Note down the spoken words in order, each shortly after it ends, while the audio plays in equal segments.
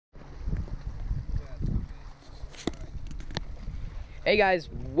Hey guys,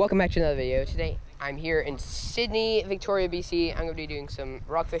 welcome back to another video. Today I'm here in Sidney, Victoria, BC. I'm going to be doing some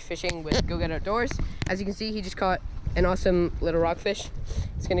rockfish fishing with Go Get Outdoors. As you can see, he just caught an awesome little rockfish.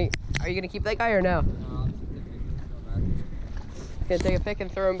 Are you going to keep that guy or no? No, Gonna take a pick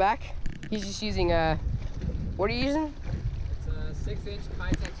and throw him back. He's just using what are you using? It's a 6-inch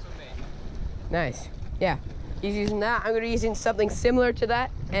Pytex swim bait. Nice. Yeah, he's using that. I'm going to be using something similar to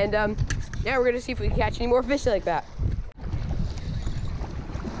that. And yeah, we're going to see if we can catch any more fish like that.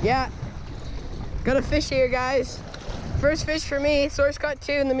 Yeah, got a fish here, guys. First fish for me. Source caught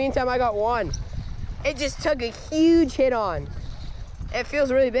 2. In the meantime, I got 1. It just took a huge hit on. It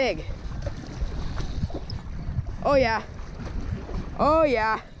feels really big. Oh yeah. Oh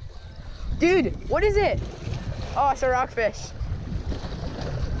yeah. Dude, what is it? Oh, it's a rockfish.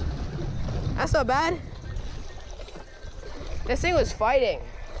 That's not bad. This thing was fighting.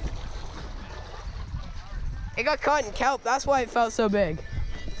 It got caught in kelp. That's why it felt so big.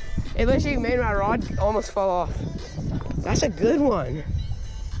 It literally made my rod almost fall off. That's a good one.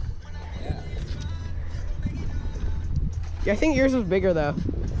 Yeah, I think yours was bigger though.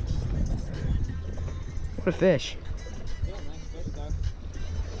 What a fish. Yeah, nice fish though.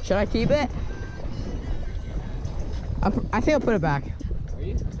 Should I keep it? I think I'll put it back. Are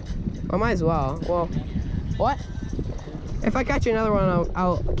you? I might as well. Well, what? If I catch another one,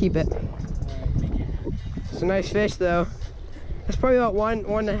 I'll keep it. It's a nice fish though. It's probably about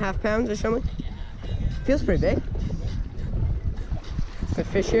 1.5 pounds or something. Feels pretty big. Good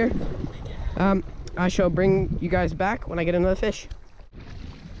fish here. I shall bring you guys back when I get another fish.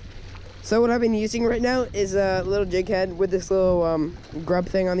 So what I've been using right now is a little jig head with this little grub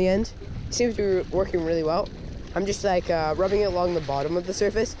thing on the end. It seems to be working really well. I'm just like rubbing it along the bottom of the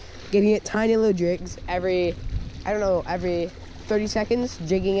surface, giving it tiny little jigs every 30 seconds,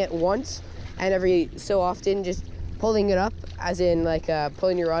 jigging it once, and every so often just pulling it up, as in like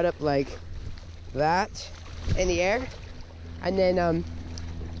pulling your rod up like that in the air, and then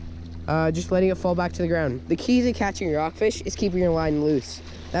just letting it fall back to the ground. The key to catching rockfish is keeping your line loose.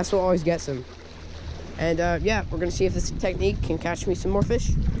 That's what always gets them. And yeah, we're gonna see if this technique can catch me some more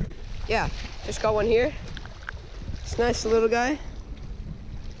fish. Yeah, just got one here. It's a nice little guy.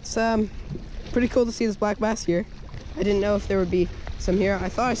 It's pretty cool to see this black bass here. I didn't know if there would be some here. I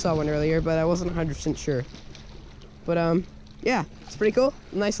thought I saw one earlier, but I wasn't 100% sure. But yeah, it's pretty cool.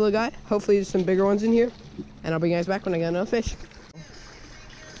 Nice little guy. Hopefully there's some bigger ones in here, and I'll bring you guys back when I get another fish.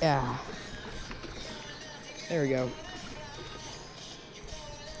 Yeah, there we go.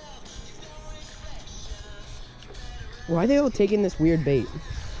 Why are they all taking this weird bait?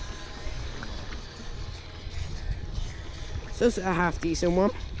 So it's a half decent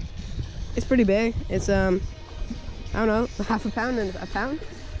one. It's pretty big. It's I don't know, half a pound and a pound.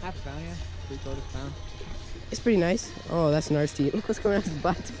 Half a pound, yeah. 3/4 pound. It's pretty nice. Oh, that's nasty. Look what's coming out of his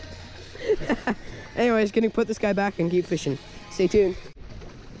butt. Anyways, gonna put this guy back and keep fishing. Stay tuned.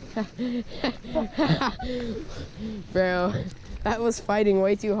 Bro, that was fighting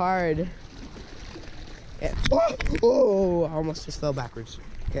way too hard. Yeah. Oh, I almost just fell backwards.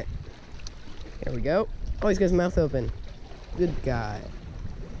 Okay, here we go. Oh, he's got his mouth open. Good guy.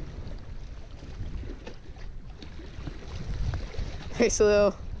 Nice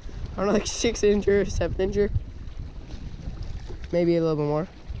little, I don't know, like 6-incher, 7-incher. Maybe a little bit more.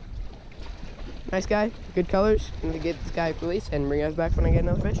 Nice guy, good colors. I'm gonna get this guy released and bring us back when I get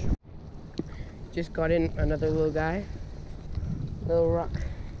another fish. Just got in another little guy. Little rock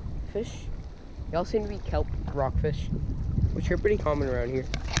fish. They all seem to be kelp rockfish, which are pretty common around here.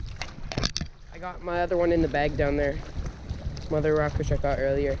 I got my other one in the bag down there. My other rockfish I caught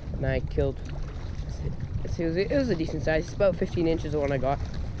earlier, and I killed. It was a decent size. It's about 15 inches the one I got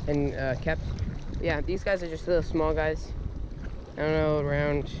and kept. Yeah, these guys are just little small guys. I don't know,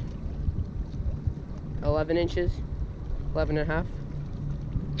 around 11 inches, 11 and a half.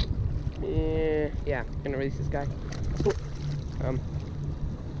 Yeah, gonna release this guy.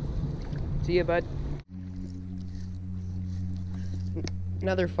 See ya, bud.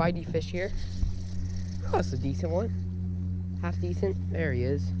 Another fighty fish here. Oh, that's a decent one. Half decent. There he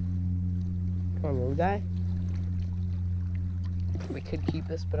is. Come on, little guy. We could keep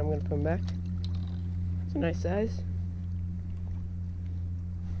this, but I'm gonna put him back. It's a nice size.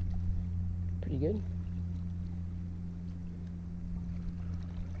 Pretty good.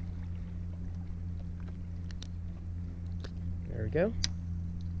 There we go.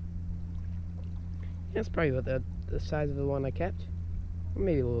 That's probably about the size of the one I kept. Or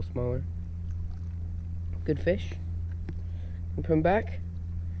maybe a little smaller. Good fish. Put him back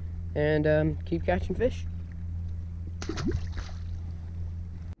and keep catching fish.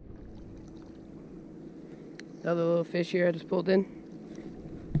 Another little fish here I just pulled in.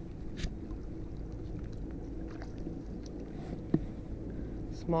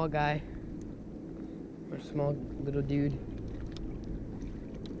 small guy. Or small little dude.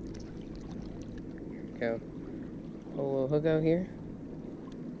 Go. Hold a little hook out here.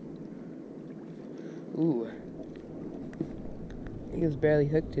 Ooh. He was barely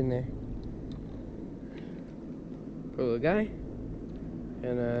hooked in there. Poor little guy.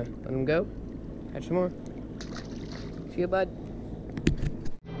 And let him go. Catch some more. See you, bud.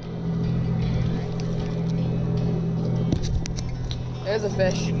 There's a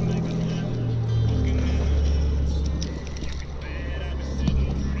fish.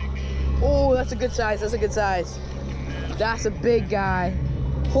 Oh, that's a good size. That's a good size. That's a big guy.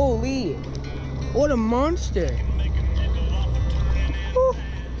 Holy. What a monster.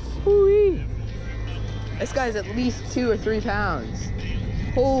 Hoo-wee. This guy's at least 2 or 3 pounds.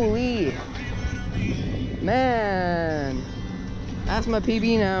 Holy. Man. That's my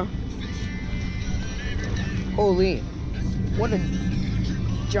PB now. Holy. What a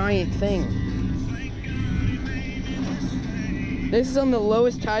giant thing. This is on the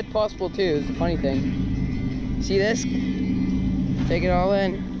lowest tide possible too, is the funny thing. See this? Take it all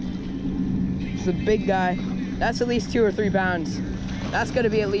in. It's a big guy. That's at least 2 or 3 pounds. That's gonna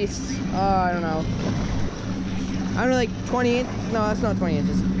be at least, I don't know. I don't know, like 20, no, that's not 20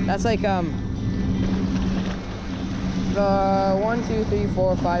 inches. That's like, 1, 2, 3,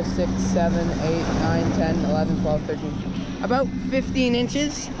 4, 5, 6, 7, 8, 9, 10, 11, 12, 13. About 15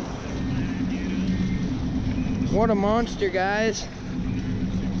 inches. What a monster, guys.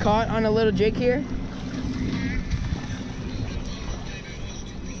 Caught on a little jig here.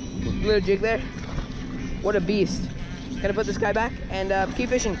 Little jig there. What a beast. Gonna put this guy back and keep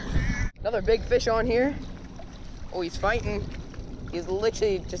fishing. Another big fish on here. Oh, he's fighting. He's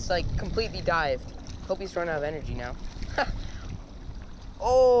literally just like completely dived. Hope he's running out of energy now.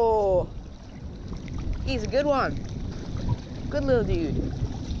 Oh, he's a good one. Good little dude.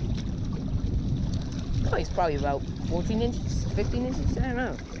 Oh, he's probably about 14 inches, 15 inches, I don't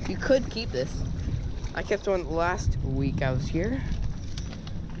know. You could keep this. I kept one last week I was here.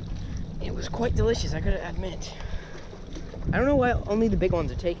 It was quite delicious, I gotta admit. I don't know why only the big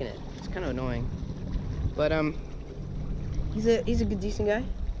ones are taking it. It's kind of annoying. But he's a good, decent guy.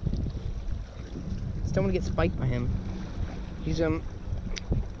 Just don't want to get spiked by him. He's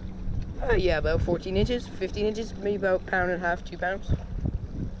yeah, about 14 inches, 15 inches, maybe about 1.5 pounds, 2 pounds.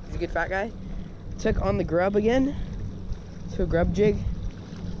 He's a good fat guy. Took on the grub again, to a grub jig.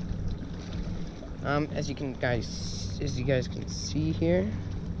 As you guys can see here,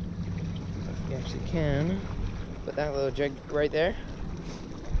 if you actually can, put that little jig right there.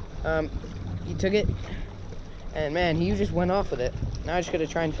 He took it, and man, he just went off with it. Now I just gotta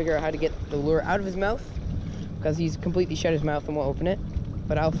try and figure out how to get the lure out of his mouth, because he's completely shut his mouth and won't open it.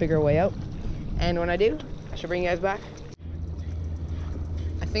 But I'll figure a way out, and when I do, I should bring you guys back.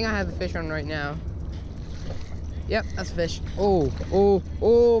 I think I have the fish on right now. Yep, that's a fish. Oh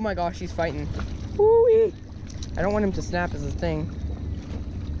my gosh, he's fighting. Woo-wee. I don't want him to snap as a thing.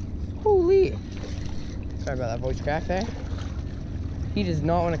 Holy. Sorry about that voice crack there. He does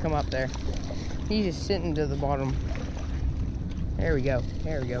not want to come up there. He's just sitting to the bottom. There we go.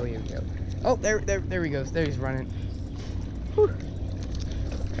 There we go. Here we go. Oh, there he goes. There he's running. Whew.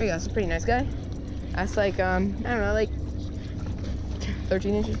 There you go. That's a pretty nice guy. That's like, I don't know, like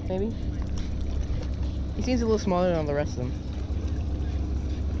 13 inches maybe. He seems a little smaller than all the rest of them.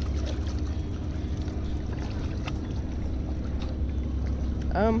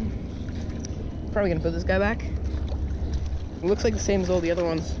 Probably gonna put this guy back. It looks like the same as all the other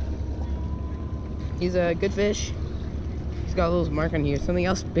ones. He's a good fish. He's got a little mark on here. Something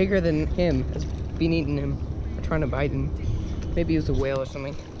else bigger than him has been eating him or trying to bite him. Maybe it was a whale or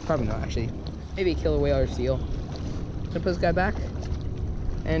something. Probably not, actually. Maybe a killer whale or seal. Gonna put this guy back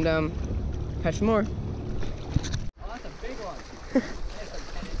and catch some more. Oh, that's a big one. That's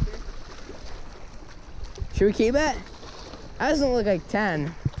like 10 inches. Should we keep it? That doesn't look like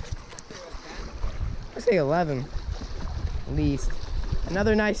 10. Let's say 11 at least.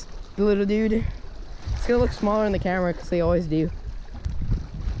 Another nice little dude. It's gonna look smaller in the camera because they always do.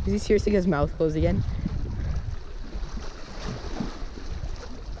 Is he seriously got his mouth closed again?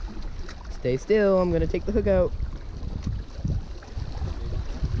 Stay still, I'm gonna take the hook out.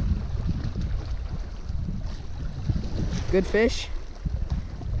 Good fish.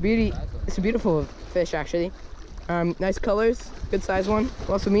 Beauty. It's a beautiful fish actually. Nice colors, good size one,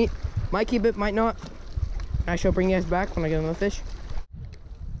 lots of meat. Might keep it, might not. I shall bring you guys back when I get another fish.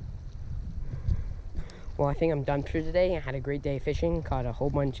 Well, I think I'm done for today. I had a great day fishing, caught a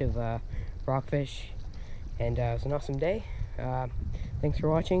whole bunch of rockfish, and it was an awesome day. Thanks for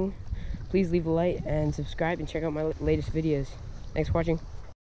watching. Please leave a like and subscribe and check out my latest videos. Thanks for watching.